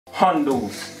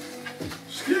Handles.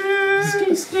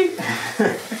 Ski, ski.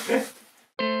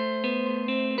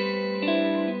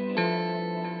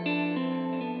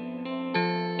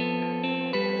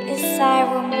 It's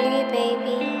Siren Blue,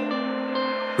 baby.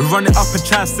 We run it up and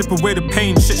try to slip away the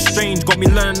pain. Shit strange, got me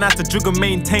learning how to jug and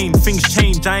maintain. Things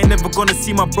change, I ain't never gonna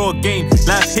see my bro again.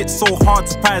 Life hit so hard,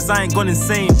 surprised I ain't gone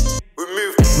insane.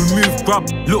 Remove grub,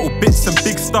 little bits and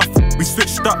big stuff. We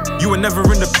switched up, you were never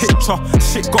in the picture.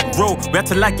 Shit got real, we had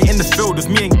to like it in the field. It was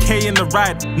me and K in the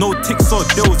ride, no ticks or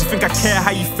deals. You think I care how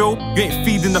you feel? You ain't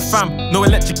feeding the fam. No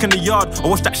electric in the yard, I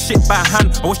wash that shit by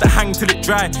hand. I wash that hang till it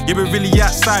dry, yeah we're really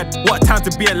outside. What a time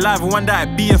to be alive, I wonder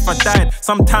I'd be if I died.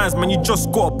 Sometimes man, you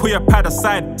just gotta put your pride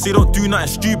aside, so you don't do nothing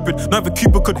stupid. Not every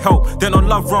Cupid could help, then on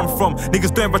love run from.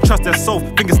 Niggas don't ever trust their soul,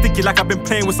 fingers sticky like I've been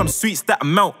playing with some sweets that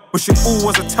amount. Wish it all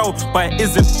was a tell, but it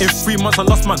isn't. In 3 months I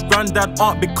lost my granddad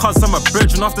aunt because I'm a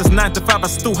virgin. After this 9 to 5 I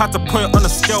still had to put it on a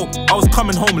scale. I was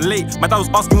coming home late, my dad was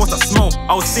asking what's that smell.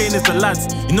 I was saying it's the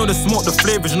lads, you know the smoke, the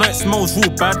flavours, you know it smells real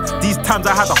bad. These times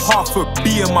I had a half a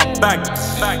B in my bag.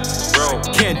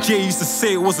 K and J used to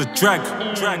say it was a drag.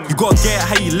 You gotta get it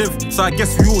how you live, so I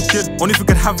guess we all did. Only if we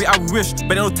could have it how we wish,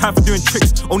 but ain't no time for doing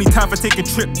tricks, only time for taking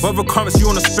trips. Whatever currency you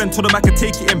wanna spend, told them I could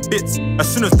take it in bits. As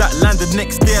soon as that landed,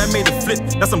 next day I made a flip.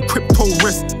 That's some crypto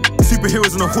risk.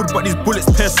 Superheroes in the hood, but these bullets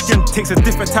pierce skin. Takes a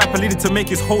different type of leader to make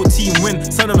his whole team win.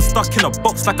 Some of them stuck in a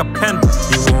box like a pen.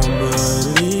 You won't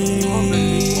believe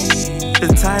the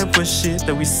type of shit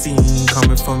that we seen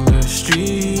coming from the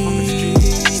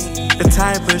streets. The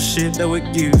type of shit that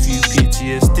would give you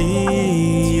PTSD.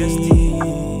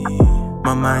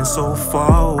 My mind's so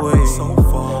far away,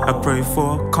 I pray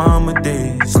for a calmer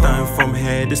day. Starting from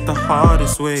here, it's the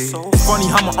hardest way. It's funny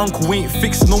how my uncle ain't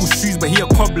fixed no shoes, but he a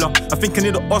cobbler. I think I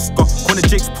need an Oscar, when the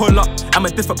Jakes pull up. I'm a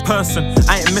different person,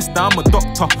 I ain't mister, I'm a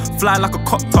doctor. Fly like a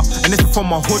copter, and if it's from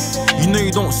my hood, you know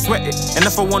you don't sweat it. And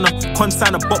if I wanna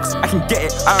consign a box, I can get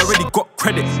it. I already got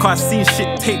credit, cause I seen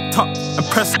shit taped up and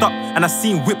pressed up. And I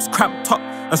seen whips cramped up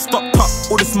and stocked up.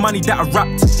 All this money that I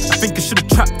wrapped, I think I should've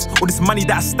trapped. All this money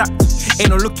that I stacked, ain't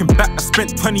no looking back. I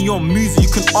spent 20 on music, you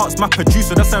can ask my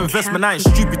producer. That's an investment, I ain't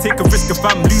stupid. Take a risk if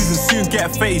I'm losing. Soon get a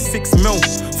 36 mil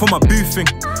for my boothing.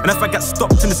 And if I get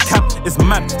stopped in this cab, it's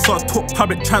mad. So I took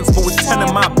public transport with 10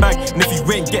 in my bag. And if you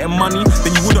ain't getting money,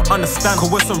 then you wouldn't understand. Cause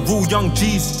we're some real young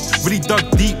G's, really dug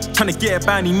deep, trying to get it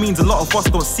by any means. A lot of us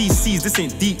don't see C's, this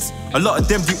ain't deets. A lot of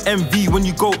them do envy when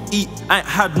you go eat. I ain't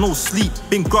had no sleep,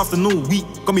 been grafting all week.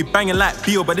 Got me banging like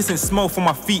Beal, but this ain't smell for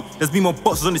my feet. There's been more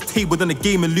boxes on this table than a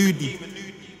game of Ludi.